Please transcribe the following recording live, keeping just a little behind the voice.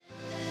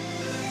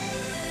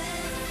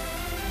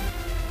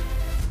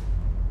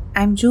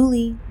I'm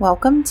Julie.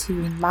 Welcome to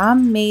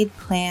Mom Made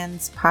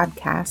Plans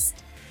podcast.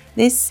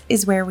 This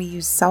is where we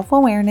use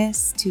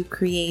self-awareness to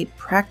create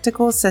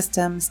practical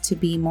systems to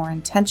be more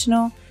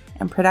intentional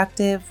and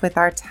productive with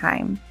our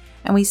time.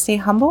 And we stay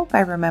humble by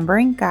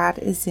remembering God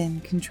is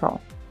in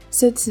control.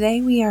 So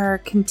today we are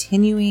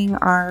continuing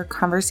our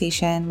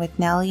conversation with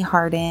Nellie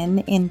Harden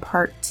in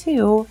part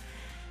 2.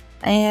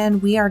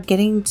 And we are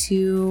getting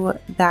to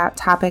that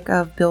topic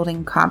of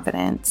building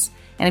confidence.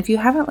 And if you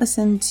haven't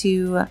listened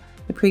to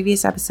the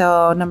previous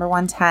episode, number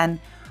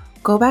 110,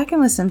 go back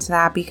and listen to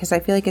that because I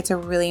feel like it's a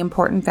really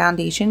important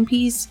foundation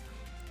piece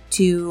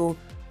to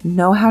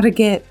know how to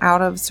get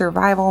out of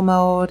survival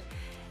mode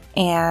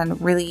and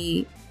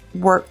really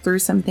work through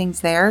some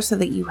things there so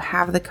that you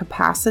have the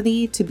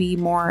capacity to be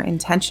more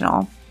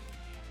intentional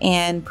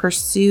and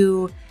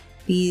pursue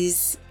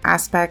these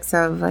aspects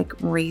of like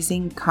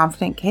raising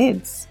confident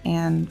kids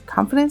and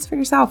confidence for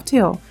yourself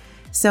too.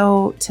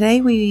 So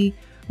today we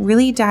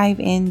really dive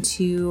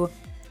into,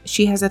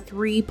 she has a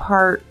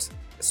 3-part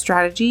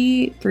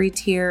strategy, 3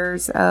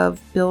 tiers of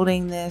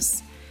building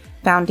this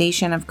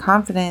foundation of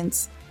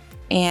confidence.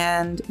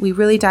 And we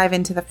really dive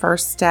into the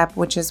first step,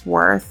 which is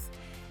worth.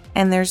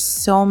 And there's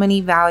so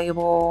many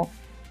valuable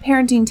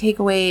parenting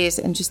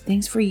takeaways and just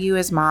things for you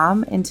as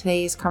mom in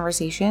today's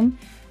conversation.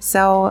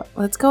 So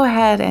let's go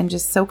ahead and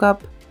just soak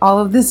up all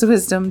of this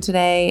wisdom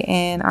today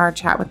in our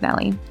chat with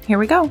Nellie. Here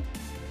we go.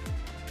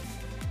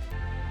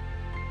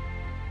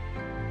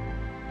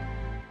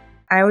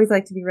 I always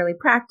like to be really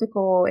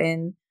practical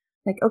and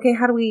like, okay,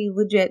 how do we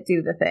legit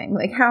do the thing?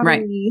 Like, how do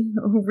we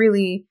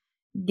really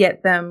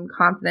get them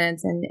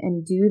confidence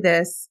and do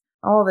this,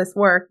 all this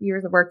work,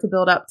 years of work to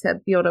build up to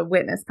be able to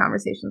witness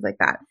conversations like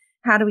that?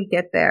 How do we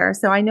get there?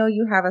 So I know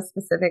you have a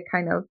specific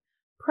kind of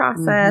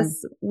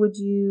process. Would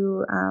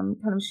you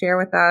kind of share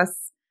with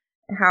us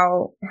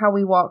how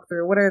we walk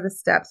through? What are the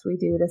steps we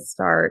do to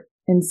start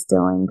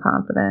instilling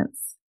confidence?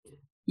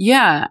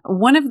 Yeah.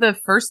 One of the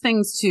first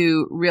things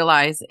to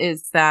realize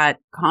is that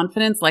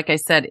confidence, like I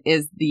said,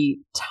 is the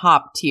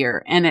top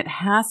tier, and it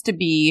has to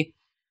be,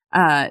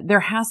 there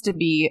has to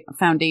be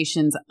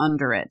foundations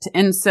under it.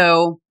 And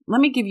so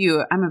let me give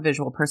you, I'm a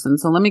visual person,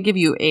 so let me give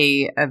you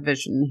a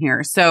vision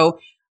here. So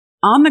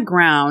on the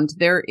ground,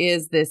 there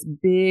is this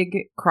big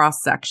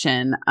cross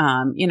section.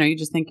 You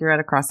just think you're at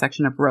a cross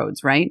section of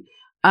roads, right?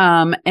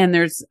 And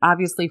there's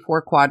obviously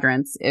 4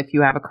 quadrants if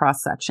you have a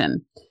cross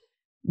section.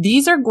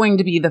 These are going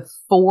to be the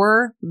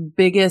 4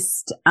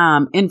 biggest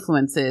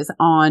influences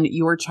on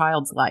your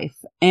child's life.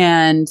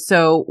 And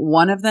so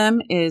one of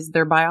them is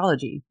their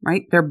biology,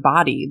 right? Their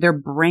body, their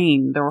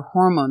brain, their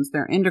hormones,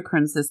 their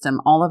endocrine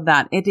system, all of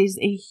that. It is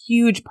a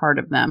huge part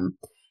of them.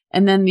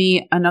 And then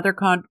another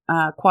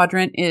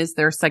quadrant is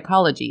their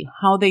psychology,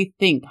 how they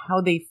think,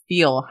 how they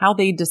feel, how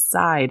they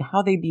decide,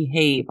 how they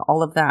behave,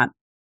 all of that.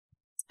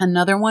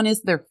 Another one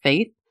is their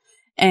faith.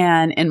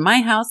 And in my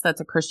house,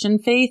 that's a Christian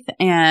faith.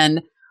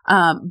 And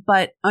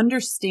but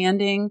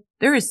understanding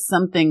there is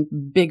something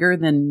bigger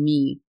than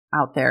me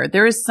out there.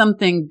 There is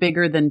something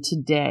bigger than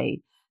today.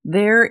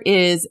 There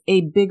is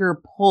a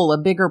bigger pull,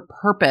 a bigger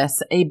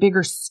purpose, a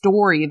bigger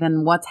story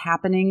than what's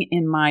happening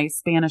in my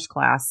Spanish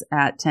class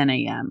at 10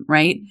 a.m.,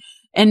 right?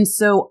 And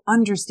so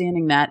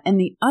understanding that. And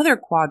the other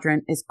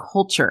quadrant is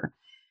culture.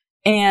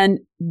 And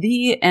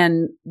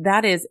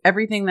that is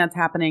everything that's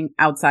happening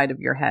outside of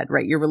your head,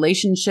 right? Your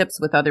relationships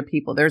with other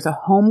people. There's a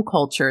home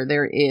culture.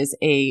 There is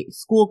a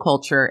school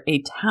culture,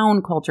 a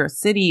town culture, a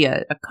city,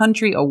 a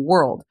country, a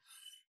world.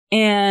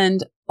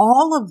 And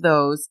all of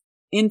those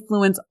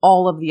influence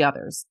all of the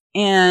others.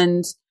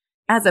 And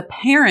as a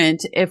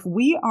parent, if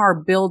we are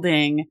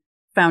building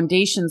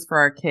foundations for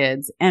our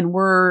kids and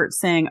we're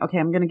saying, okay,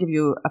 I'm going to give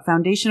you a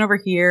foundation over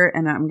here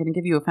and I'm going to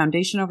give you a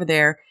foundation over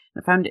there.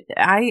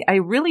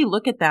 I really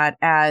look at that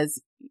as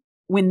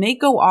when they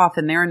go off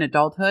and they're in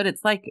adulthood,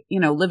 it's like,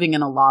 living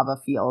in a lava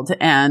field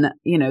and,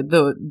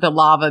 the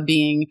lava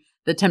being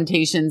the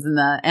temptations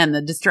and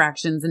the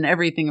distractions and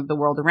everything of the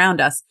world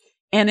around us.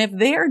 And if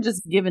they're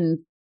just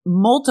given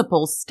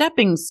multiple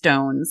stepping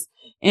stones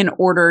in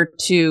order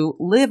to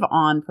live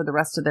on for the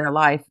rest of their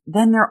life,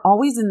 then they're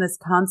always in this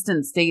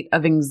constant state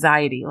of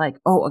anxiety. Like,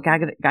 oh,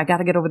 I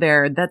gotta get over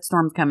there. That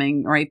storm's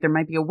coming, right? There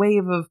might be a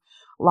wave of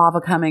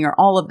lava coming or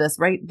all of this,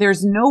 right?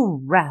 There's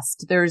no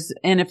rest.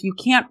 And if you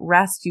can't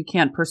rest, you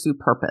can't pursue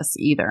purpose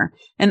either.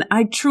 And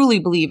I truly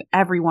believe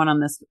everyone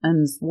in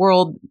this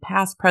world,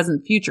 past,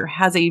 present, future,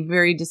 has a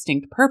very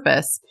distinct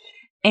purpose.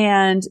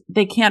 And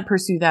they can't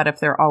pursue that if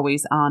they're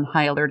always on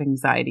high alert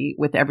anxiety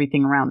with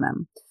everything around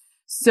them.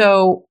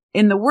 So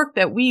in the work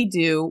that we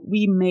do,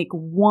 we make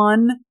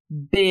one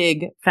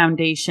big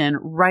foundation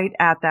right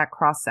at that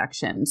cross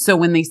section. So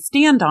when they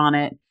stand on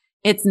it,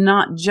 it's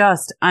not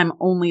just I'm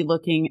only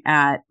looking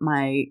at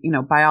my,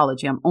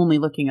 biology. I'm only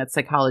looking at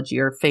psychology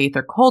or faith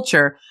or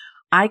culture.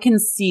 I can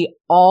see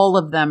all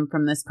of them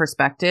from this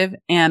perspective,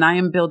 and I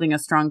am building a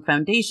strong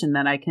foundation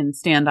that I can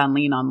stand on,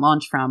 lean on,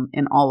 launch from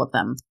in all of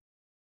them.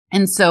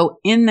 And so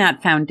in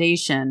that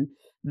foundation,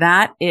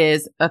 that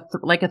is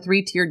like a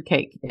 3-tiered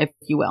cake, if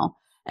you will.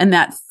 And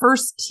that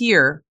first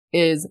tier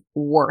is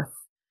worth.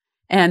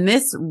 And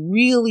this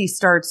really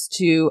starts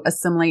to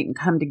assimilate and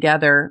come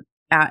together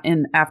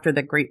after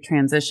the great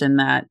transition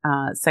that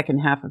second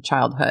half of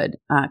childhood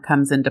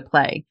comes into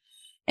play.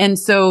 And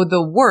so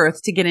the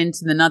worth, to get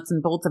into the nuts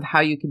and bolts of how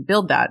you can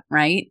build that,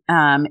 right,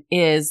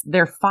 is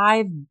their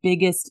 5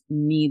 biggest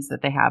needs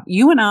that they have.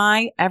 You and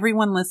I,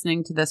 everyone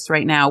listening to this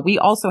right now, we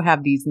also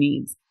have these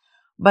needs.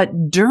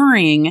 But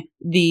during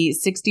the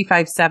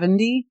 65,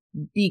 70,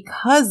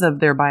 because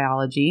of their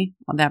biology,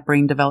 that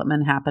brain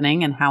development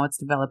happening and how it's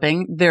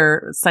developing,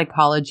 their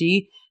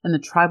psychology and the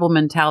tribal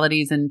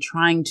mentalities and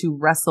trying to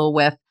wrestle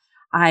with,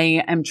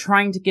 I am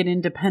trying to get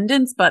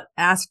independence, but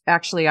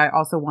actually I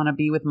also want to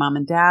be with mom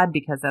and dad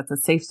because that's a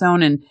safe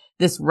zone. And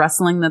this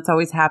wrestling that's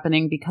always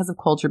happening because of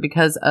culture,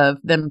 because of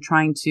them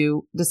trying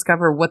to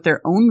discover what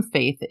their own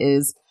faith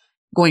is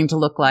going to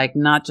look like,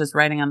 not just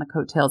riding on the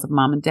coattails of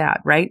mom and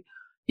dad, right?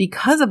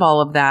 Because of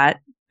all of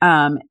that,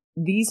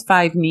 these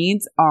 5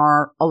 needs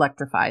are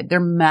electrified. They're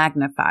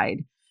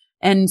magnified.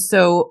 And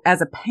so as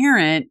a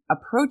parent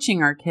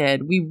approaching our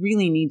kid, we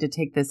really need to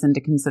take this into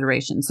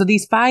consideration. So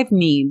these 5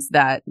 needs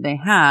that they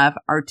have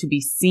are to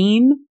be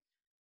seen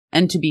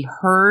and to be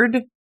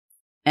heard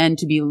and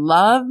to be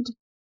loved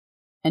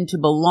and to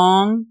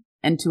belong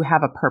and to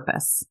have a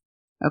purpose.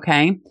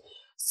 Okay.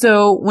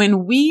 So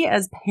when we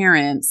as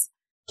parents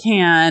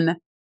can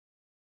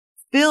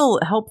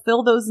help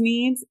fill those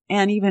needs,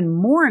 and even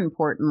more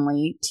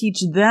importantly,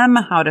 teach them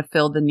how to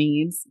fill the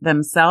needs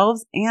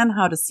themselves and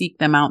how to seek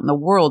them out in the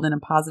world in a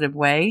positive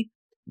way,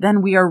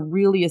 then we are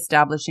really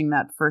establishing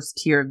that first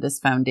tier of this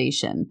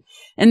foundation.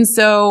 And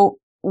so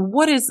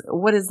what is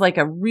like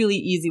a really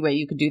easy way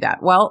you could do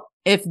that? Well,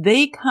 if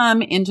they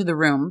come into the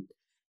room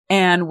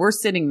and we're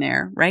sitting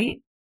there,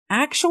 right?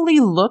 Actually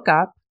look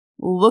up,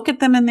 look at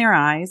them in their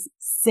eyes,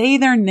 say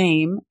their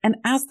name, and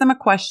ask them a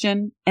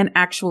question and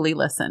actually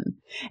listen.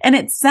 And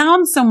it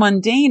sounds so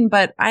mundane,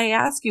 but I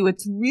ask you,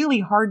 it's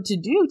really hard to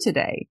do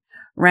today,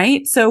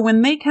 right? So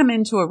when they come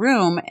into a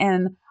room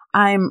and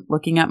I'm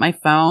looking at my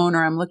phone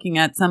or I'm looking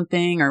at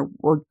something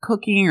or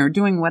cooking or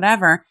doing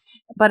whatever,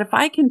 but if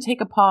I can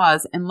take a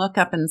pause and look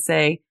up and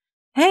say,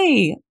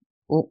 hey,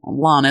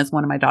 Lana is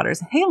one of my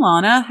daughters. Hey,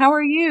 Lana, how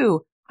are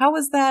you? How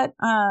was that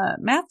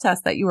math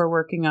test that you were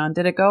working on?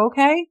 Did it go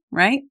okay?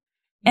 Right?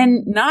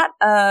 And not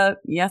a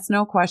yes,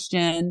 no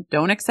question.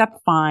 Don't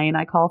accept fine.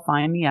 I call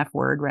fine the F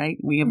word, right?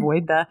 We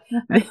avoid the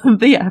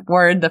F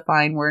word, the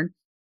fine word.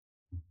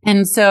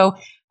 And so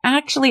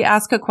actually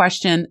ask a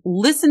question,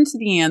 listen to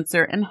the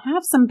answer, and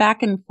have some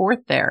back and forth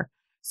there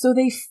so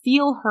they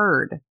feel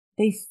heard.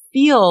 They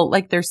feel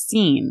like they're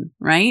seen,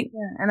 right?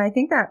 Yeah. And I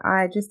think that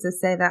just to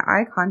say that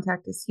eye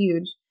contact is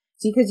huge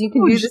because you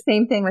can do the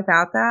same thing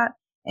without that.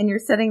 And you're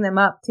setting them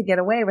up to get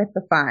away with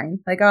the fine.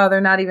 Like, oh,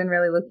 they're not even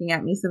really looking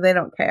at me, so they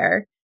don't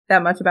care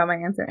that much about my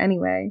answer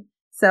anyway.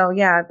 So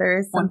yeah, there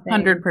is something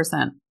 100%.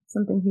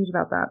 Something huge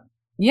about that.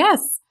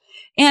 Yes.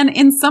 And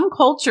in some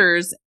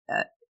cultures,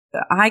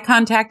 eye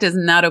contact is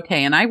not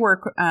okay. And I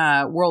work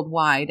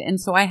worldwide. And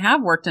so I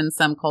have worked in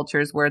some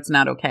cultures where it's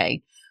not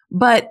okay.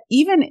 But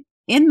even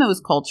in those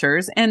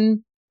cultures, and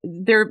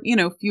they're,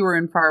 fewer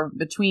and far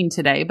between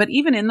today, but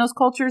even in those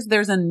cultures,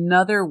 there's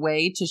another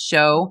way to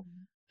show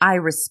I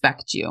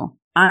respect you.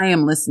 I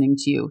am listening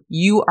to you.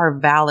 You are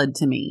valid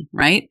to me,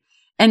 right?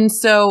 And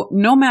so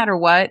no matter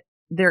what,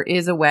 there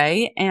is a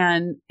way.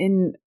 And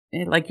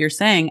like you're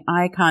saying,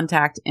 eye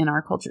contact in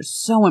our culture is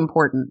so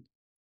important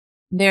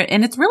there.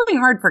 And it's really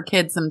hard for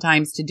kids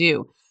sometimes to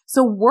do.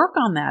 So work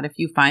on that if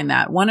you find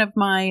that. One of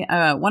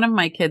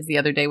my kids the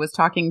other day was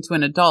talking to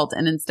an adult,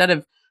 and instead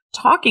of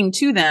talking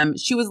to them,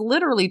 she was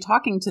literally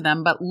talking to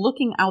them, but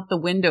looking out the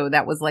window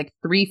that was like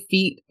 3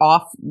 feet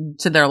off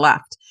to their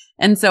left.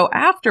 And so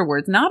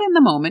afterwards, not in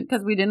the moment,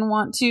 because we didn't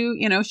want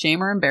to,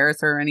 shame or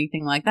embarrass her or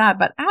anything like that.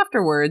 But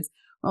afterwards,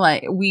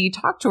 we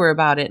talked to her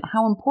about it,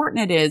 how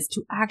important it is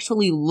to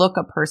actually look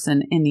a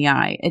person in the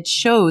eye. It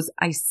shows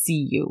I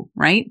see you,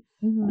 right?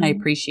 Mm-hmm. And I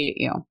appreciate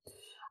you.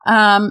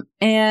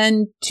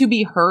 And to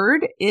be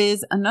heard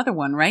is another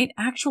one, right?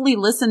 Actually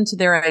listen to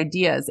their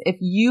ideas. If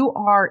you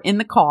are in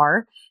the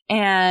car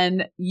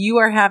and you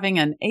are having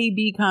an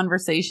A-B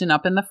conversation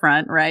up in the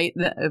front, right?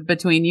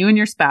 Between you and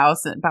your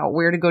spouse about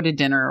where to go to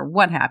dinner or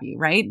what have you,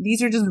 right?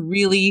 These are just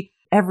really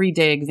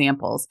everyday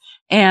examples.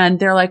 And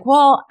they're like,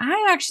 well,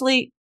 I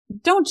actually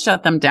don't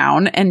shut them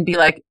down and be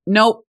like,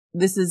 nope,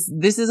 this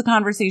is a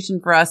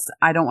conversation for us.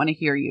 I don't want to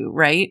hear you,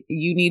 right?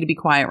 You need to be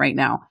quiet right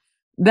now.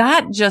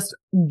 That just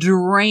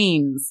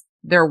drains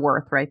their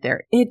worth right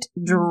there. It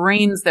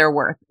drains their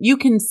worth. You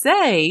can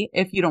say,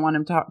 if you don't want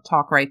them to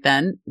talk right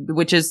then,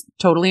 which is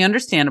totally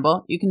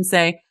understandable, you can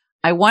say,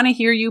 I want to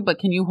hear you, but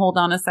can you hold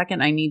on a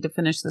second? I need to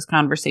finish this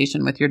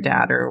conversation with your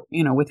dad or,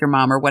 with your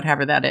mom or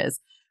whatever that is.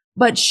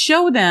 But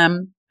show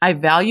them, I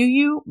value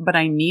you, but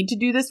I need to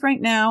do this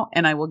right now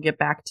and I will get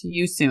back to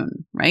you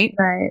soon, right?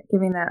 Right.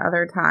 Giving that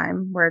other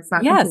time where it's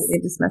not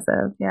completely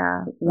dismissive.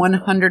 Yeah.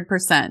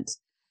 100%.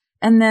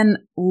 And then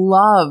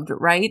loved,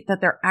 right?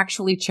 That they're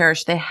actually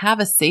cherished. They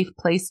have a safe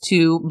place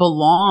to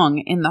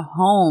belong in the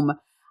home.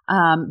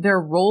 Their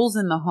roles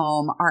in the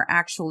home are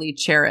actually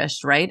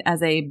cherished, right?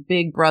 As a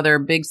big brother,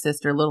 big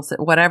sister, little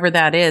sister, whatever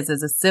that is,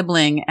 as a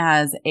sibling,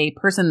 as a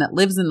person that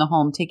lives in the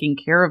home, taking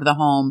care of the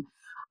home.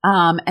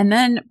 And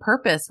then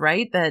purpose,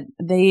 right? That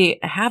they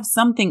have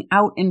something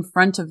out in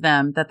front of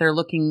them that they're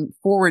looking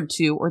forward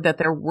to or that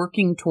they're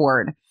working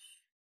toward.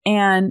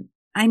 And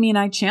I mean,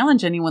 I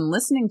challenge anyone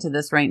listening to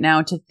this right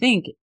now to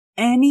think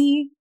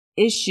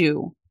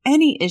issue,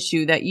 any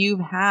issue that you've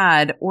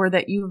had or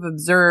that you've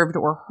observed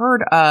or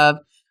heard of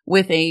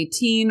with a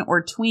teen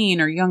or tween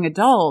or young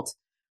adult,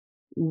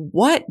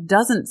 what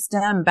doesn't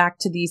stem back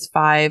to these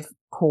 5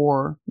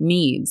 core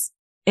needs?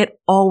 It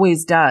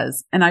always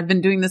does. And I've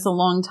been doing this a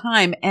long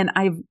time, and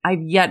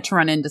I've yet to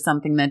run into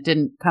something that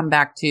didn't come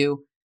back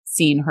to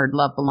seen, heard,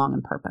 loved, belong,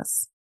 and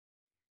purpose.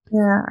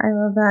 Yeah, I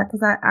love that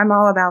because I'm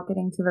all about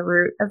getting to the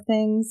root of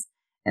things.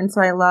 And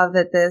so I love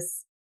that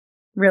this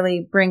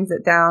really brings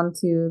it down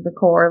to the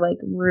core, like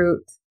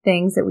root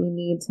things that we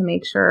need to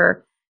make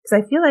sure.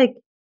 Because I feel like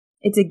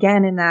it's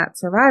again in that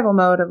survival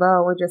mode of,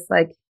 oh, we're just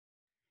like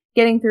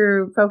getting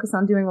through, focus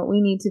on doing what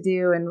we need to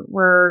do. And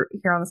we're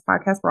here on this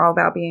podcast, we're all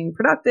about being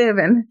productive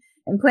and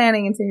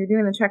planning. And so you're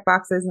doing the check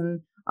boxes,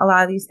 and a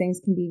lot of these things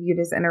can be viewed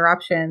as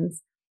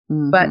interruptions.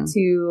 Mm-hmm. But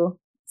to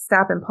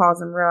stop and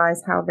pause and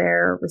realize how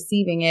they're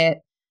receiving it,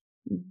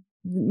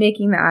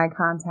 making the eye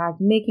contact,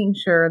 making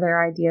sure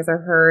their ideas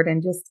are heard,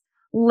 and just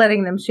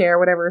letting them share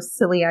whatever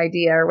silly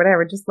idea or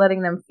whatever, just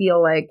letting them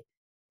feel like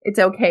it's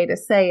okay to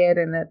say it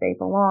and that they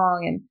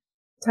belong, and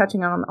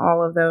touching on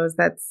all of those.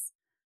 That's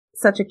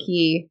such a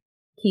key,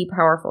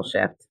 powerful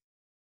shift.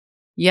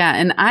 Yeah.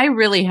 And I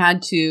really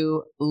had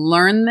to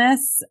learn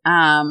this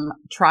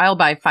trial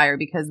by fire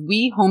because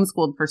we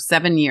homeschooled for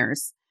 7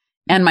 years,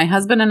 and my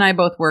husband and I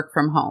both work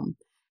from home.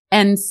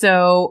 And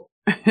so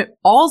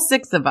all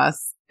 6 of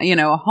us,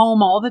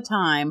 home all the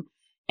time.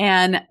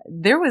 And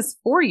there was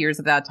 4 years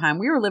of that time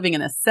we were living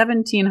in a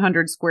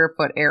 1,700 square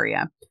foot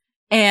area,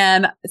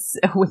 and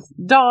with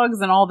dogs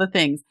and all the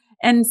things.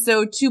 And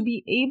so to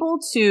be able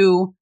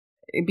to,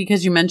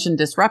 because you mentioned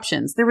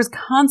disruptions, there was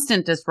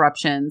constant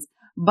disruptions,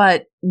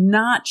 but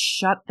not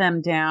shut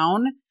them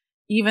down,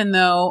 even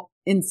though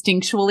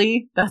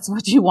instinctually that's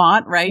what you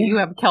want, right? Yeah. You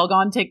have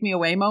Kelgon take me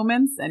away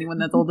moments. Anyone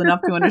that's old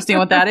enough to understand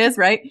what that is,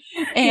 right?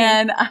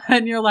 And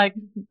you're like,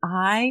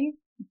 I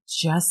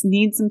just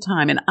need some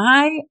time. And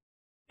I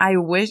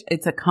wish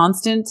it's a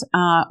constant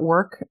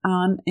work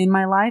on in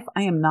my life.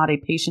 I am not a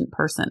patient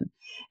person.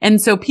 And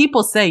so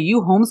people say,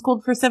 you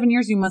homeschooled for 7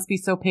 years, you must be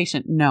so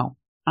patient. No,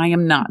 I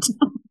am not.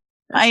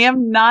 I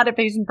am not a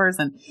patient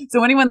person.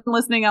 So anyone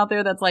listening out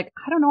there that's like,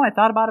 I don't know, I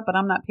thought about it, but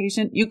I'm not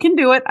patient. You can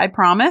do it. I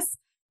promise.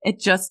 It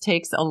just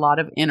takes a lot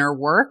of inner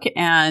work,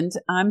 and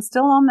I'm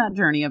still on that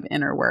journey of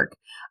inner work.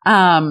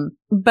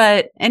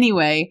 But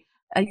anyway,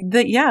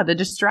 the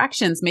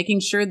distractions, making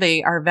sure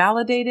they are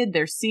validated,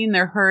 they're seen,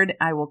 they're heard.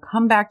 I will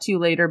come back to you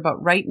later,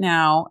 but right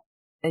now,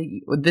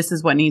 this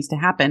is what needs to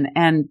happen.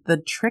 And the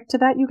trick to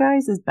that, you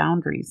guys, is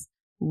boundaries.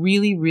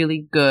 Really,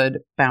 really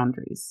good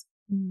boundaries.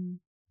 Mm.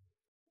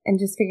 And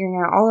just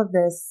figuring out all of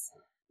this,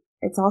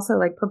 it's also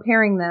like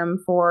preparing them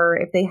for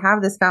if they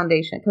have this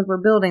foundation, because we're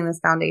building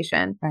this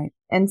foundation. Right.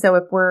 And so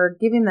if we're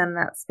giving them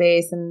that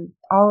space and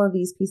all of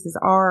these pieces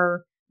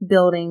are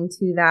building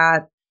to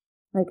that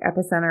like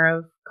epicenter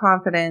of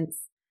confidence,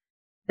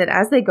 that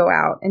as they go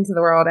out into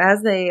the world,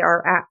 as they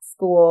are at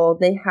school,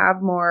 they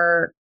have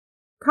more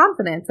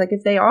confidence. Like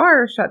if they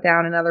are shut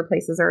down in other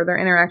places or their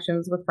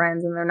interactions with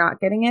friends and they're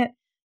not getting it,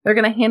 they're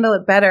going to handle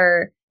it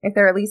better if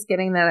they're at least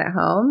getting that at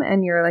home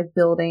and you're like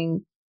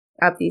building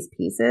up these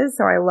pieces.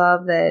 So I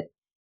love that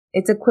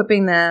it's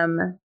equipping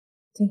them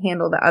to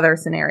handle the other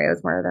scenarios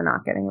where they're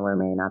not getting it, where it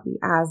may not be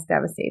as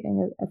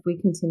devastating if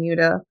we continue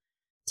to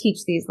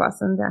teach these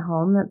lessons at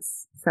home.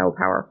 That's so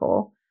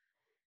powerful.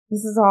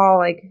 This is all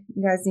like,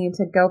 you guys need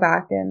to go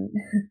back and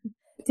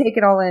take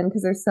it all in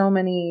because there's so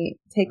many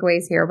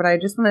takeaways here. But I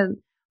just want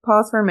to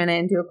pause for a minute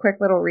and do a quick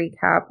little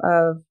recap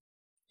of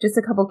just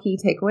a couple key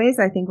takeaways.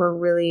 I think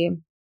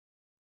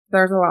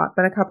there's a lot,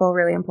 but a couple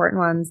really important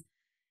ones.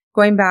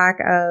 Going back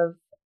of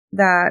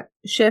that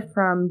shift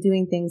from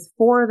doing things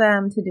for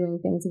them to doing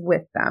things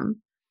with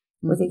them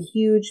was a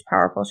huge,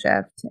 powerful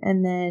shift.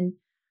 And then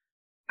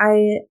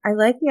I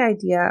like the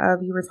idea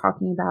of, you were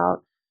talking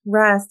about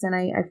rest, and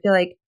I feel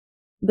like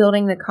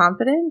building the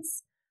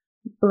confidence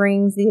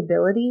brings the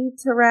ability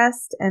to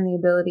rest and the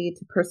ability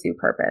to pursue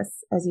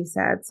purpose, as you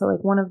said. So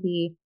like one of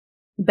the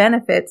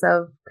benefits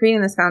of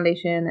creating this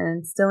foundation and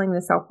instilling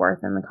the self-worth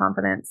and the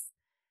confidence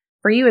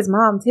for you as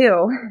mom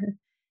too,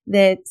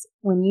 that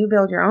when you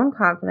build your own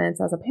confidence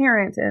as a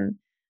parent and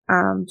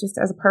just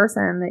as a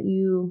person, that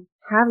you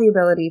have the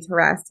ability to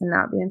rest and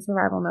not be in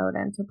survival mode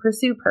and to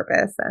pursue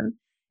purpose and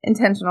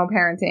intentional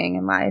parenting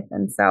in life.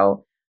 And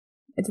so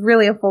it's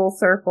really a full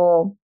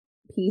circle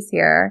piece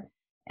here.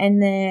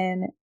 And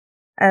then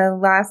a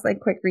last like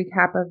quick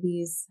recap of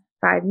these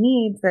 5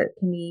 needs that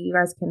can be, you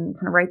guys can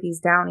kind of write these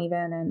down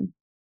even and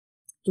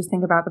just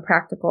think about the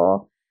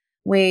practical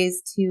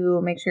ways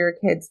to make sure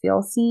your kids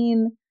feel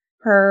seen,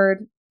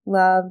 heard,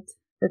 loved,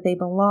 that they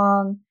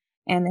belong,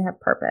 and they have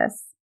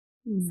purpose.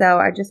 So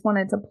I just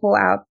wanted to pull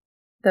out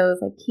those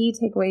like key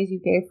takeaways you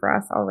gave for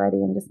us already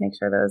and just make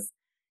sure those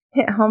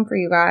hit home for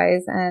you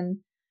guys. And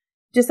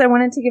just I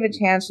wanted to give a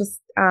chance just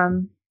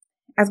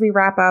as we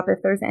wrap up, if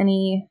there's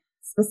any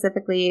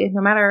specifically,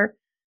 no matter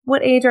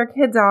what age our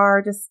kids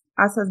are, just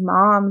us as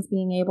moms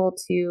being able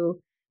to,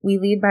 we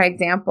lead by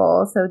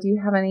example. So do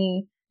you have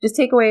any just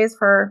takeaways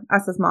for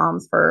us as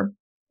moms for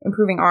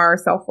improving our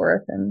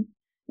self-worth and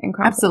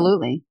confidence?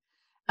 Absolutely.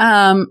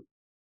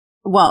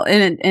 Well,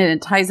 and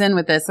it ties in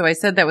with this. So I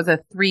said that was a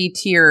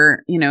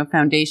 3-tier,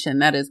 foundation.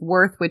 That is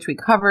worth, which we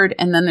covered.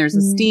 And then there's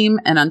esteem.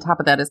 And on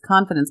top of that is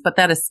confidence. But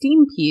that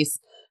esteem piece,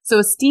 so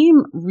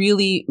esteem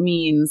really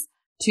means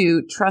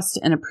to trust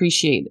and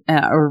appreciate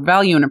or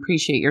value and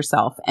appreciate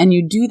yourself. And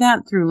you do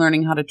that through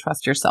learning how to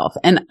trust yourself.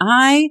 And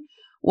I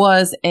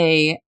was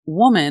a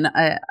woman,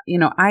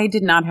 I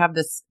did not have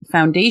this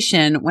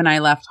foundation when I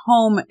left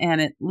home, and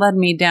it led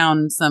me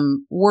down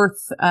some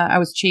worth. I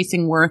was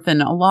chasing worth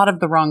in a lot of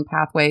the wrong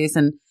pathways,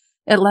 and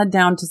it led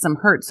down to some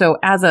hurt. So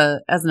as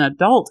an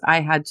adult,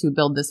 I had to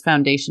build this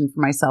foundation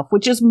for myself,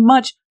 which is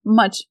much,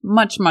 much,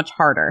 much, much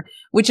harder,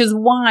 which is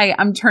why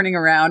I'm turning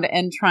around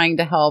and trying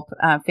to help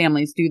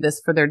families do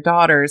this for their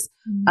daughters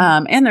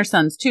and their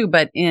sons too,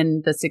 but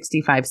in the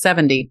 65,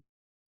 70.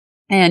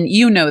 And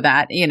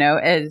that,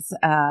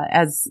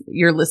 as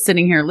you're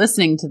sitting here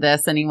listening to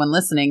this, anyone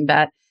listening,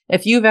 that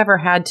if you've ever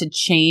had to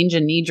change a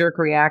knee-jerk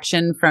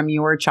reaction from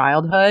your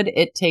childhood,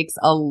 it takes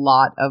a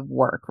lot of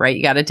work, right?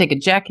 You got to take a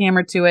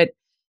jackhammer to it.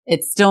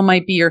 It still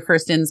might be your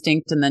first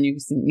instinct. And then you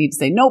need to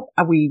say, nope,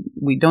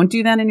 we don't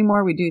do that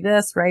anymore. We do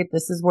this, right?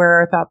 This is where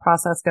our thought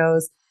process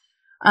goes.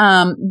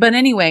 But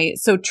anyway,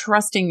 so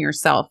trusting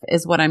yourself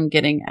is what I'm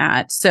getting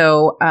at.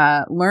 So,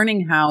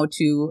 learning how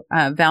to,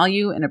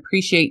 value and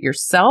appreciate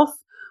yourself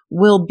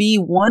will be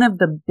one of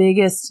the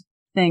biggest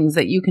things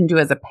that you can do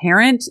as a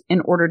parent in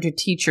order to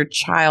teach your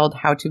child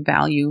how to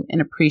value and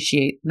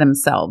appreciate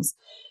themselves.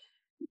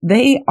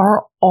 They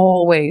are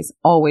always,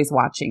 always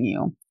watching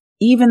you,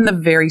 even the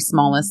very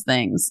smallest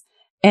things.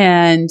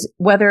 And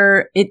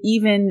whether it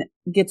even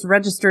gets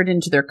registered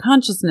into their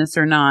consciousness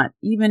or not,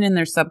 even in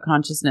their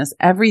subconsciousness,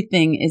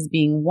 everything is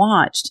being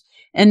watched.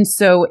 And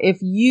so if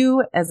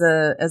you as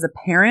a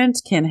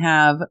parent can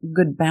have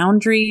good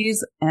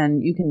boundaries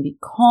and you can be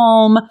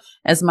calm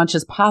as much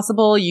as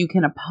possible, you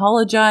can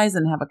apologize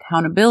and have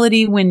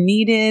accountability when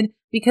needed,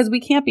 because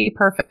we can't be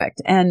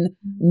perfect and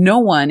no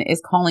one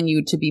is calling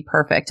you to be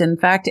perfect. In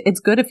fact, it's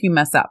good if you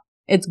mess up.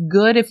 It's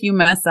good if you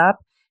mess up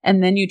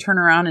and then you turn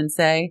around and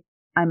say,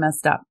 I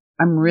messed up.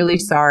 I'm really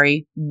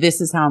sorry. This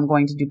is how I'm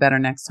going to do better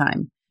next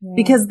time. Yeah.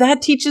 Because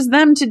that teaches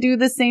them to do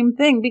the same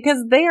thing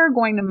because they are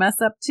going to mess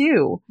up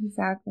too.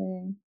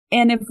 Exactly.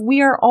 And if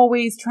we are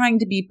always trying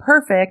to be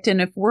perfect and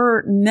if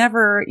we're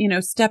never,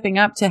 stepping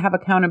up to have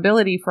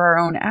accountability for our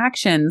own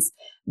actions,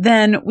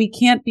 then we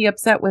can't be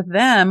upset with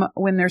them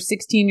when they're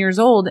 16 years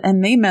old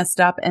and they messed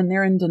up and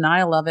they're in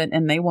denial of it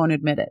and they won't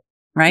admit it.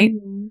 Right?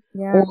 Mm-hmm.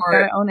 Yeah, you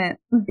gotta own it.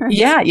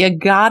 Yeah, you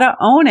gotta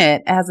own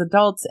it as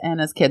adults and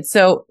as kids.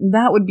 So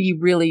that would be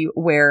really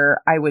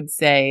where I would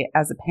say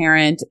as a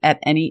parent at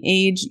any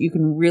age, you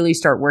can really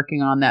start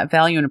working on that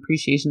value and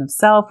appreciation of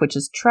self, which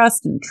is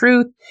trust and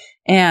truth,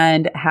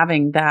 and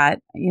having that,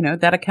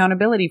 that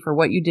accountability for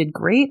what you did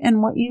great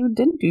and what you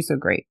didn't do so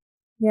great.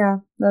 Yeah,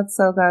 that's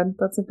so good.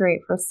 That's a great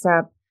first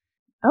step.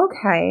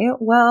 Okay,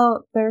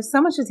 well, there's so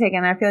much to take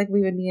in. I feel like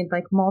we would need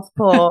like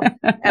multiple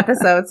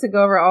episodes to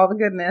go over all the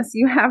goodness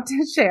you have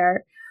to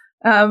share.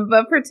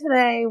 But for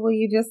today, will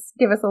you just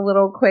give us a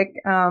little quick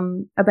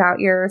about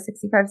your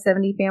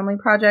 6570 family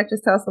project?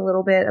 Just tell us a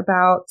little bit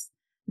about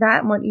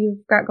that and what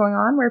you've got going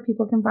on, where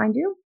people can find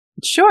you.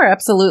 Sure,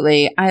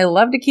 absolutely. I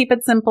love to keep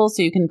it simple,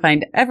 so you can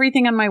find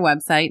everything on my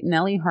website,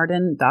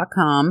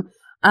 nellieharden.com.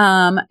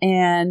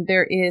 And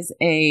there is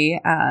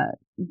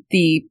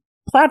the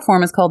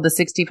platform is called the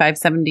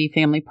 6570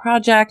 Family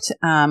Project.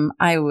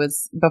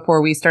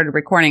 Before we started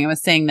recording, I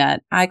was saying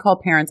that I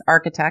call parents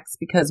architects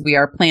because we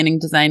are planning,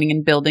 designing,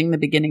 and building the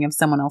beginning of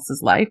someone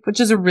else's life, which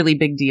is a really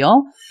big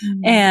deal.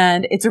 Mm-hmm.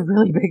 And it's a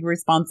really big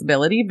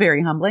responsibility,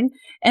 very humbling.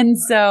 And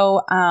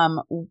so,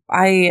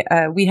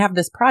 we have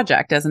this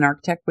project as an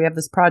architect, we have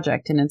this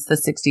project and it's the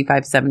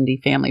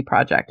 6570 Family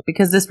Project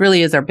because this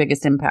really is our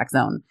biggest impact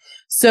zone.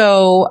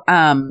 So,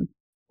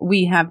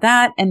 we have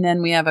that. And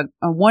then we have a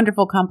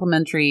wonderful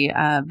complimentary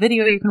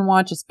video you can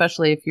watch,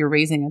 especially if you're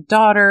raising a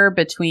daughter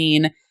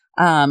between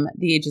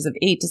the ages of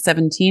 8 to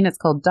 17. It's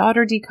called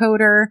Daughter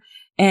Decoder.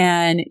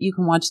 And you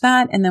can watch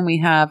that. And then we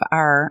have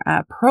our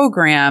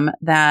program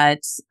that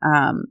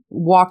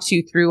walks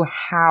you through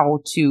how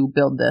to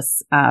build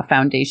this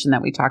foundation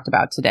that we talked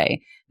about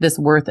today, this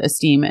worth,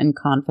 esteem, and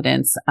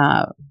confidence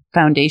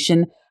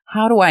foundation.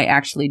 How do I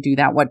actually do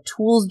that? What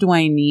tools do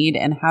I need?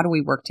 And how do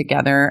we work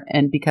together?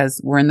 And because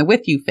we're in the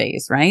with you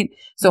phase, right?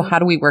 So how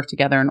do we work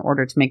together in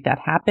order to make that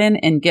happen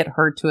and get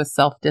her to a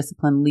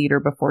self-disciplined leader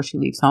before she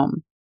leaves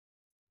home?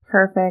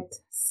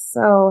 Perfect.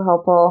 So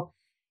helpful.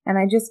 And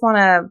I just want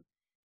to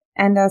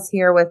end us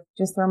here with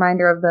just a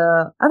reminder of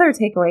the other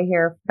takeaway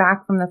here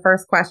back from the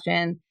first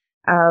question.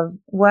 of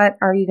what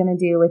are you going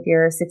to do with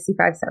your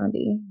 65,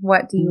 70?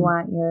 What do you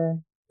want your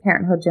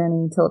parenthood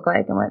journey to look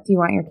like? And what do you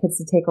want your kids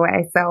to take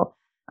away? So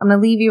I'm going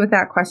to leave you with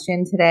that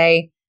question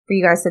today for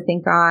you guys to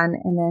think on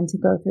and then to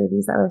go through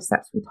these other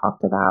steps we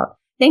talked about.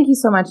 Thank you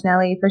so much,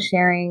 Nellie, for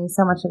sharing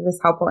so much of this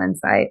helpful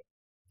insight.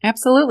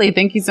 Absolutely.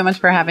 Thank you so much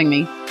for having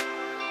me.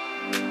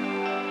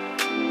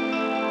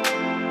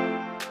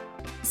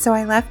 So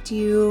I left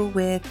you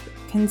with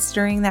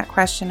considering that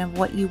question of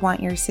what you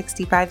want your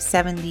 65,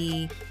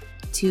 70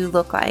 to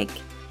look like.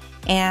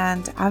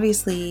 And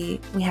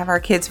obviously we have our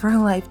kids for a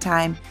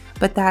lifetime,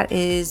 but that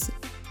is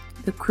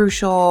the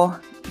crucial,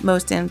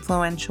 most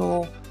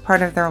influential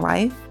part of their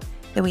life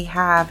that we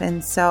have.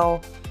 And so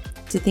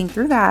to think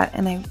through that,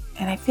 and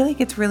I feel like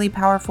it's really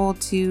powerful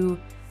to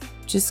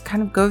just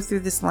kind of go through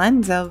this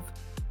lens of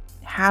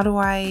how do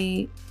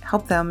I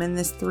help them in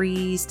this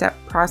 3-step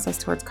process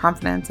towards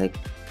confidence, like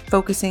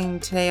focusing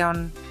today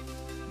on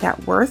that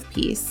worth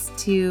piece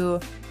to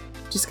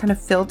just kind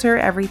of filter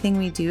everything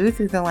we do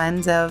through the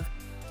lens of,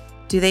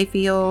 do they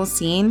feel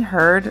seen,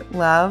 heard,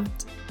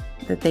 loved,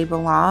 that they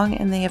belong,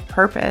 and they have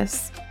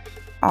purpose?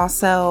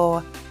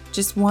 Also,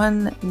 just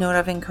one note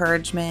of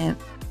encouragement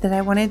that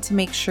I wanted to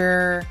make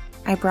sure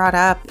I brought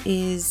up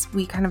is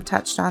we kind of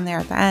touched on there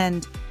at the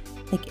end,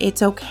 like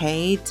it's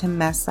okay to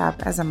mess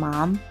up as a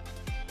mom.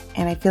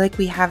 And I feel like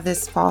we have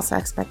this false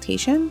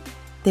expectation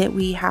that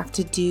we have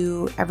to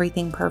do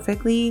everything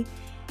perfectly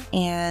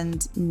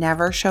and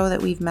never show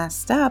that we've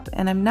messed up.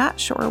 And I'm not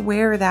sure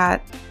where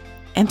that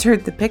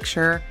entered the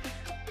picture,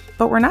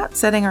 but we're not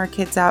setting our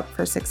kids up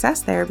for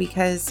success there,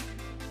 because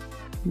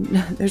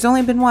there's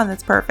only been one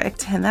that's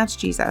perfect, and that's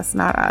Jesus,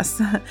 not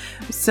us.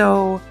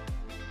 So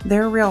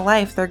their real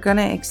life, they're going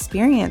to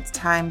experience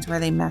times where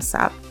they mess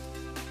up.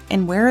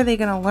 And where are they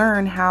going to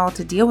learn how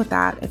to deal with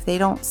that if they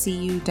don't see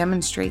you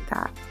demonstrate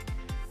that?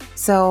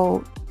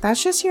 So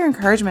that's just your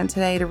encouragement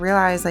today to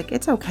realize, like,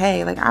 it's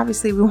okay. Like,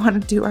 obviously we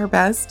want to do our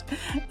best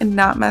and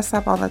not mess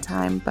up all the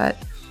time. But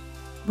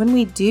when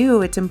we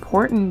do, it's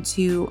important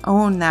to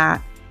own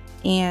that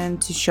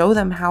and to show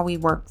them how we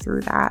work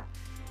through that.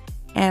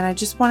 And I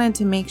just wanted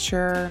to make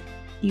sure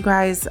you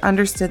guys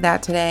understood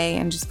that today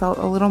and just felt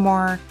a little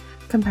more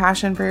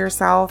compassion for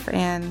yourself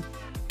and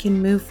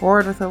can move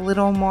forward with a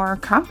little more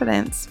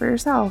confidence for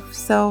yourself.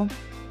 So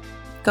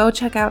go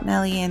check out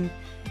Nellie and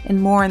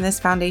more in this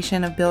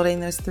foundation of building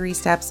those 3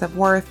 steps of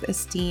worth,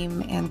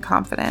 esteem, and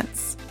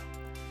confidence.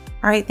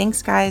 All right,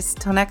 thanks guys.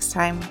 Till next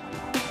time.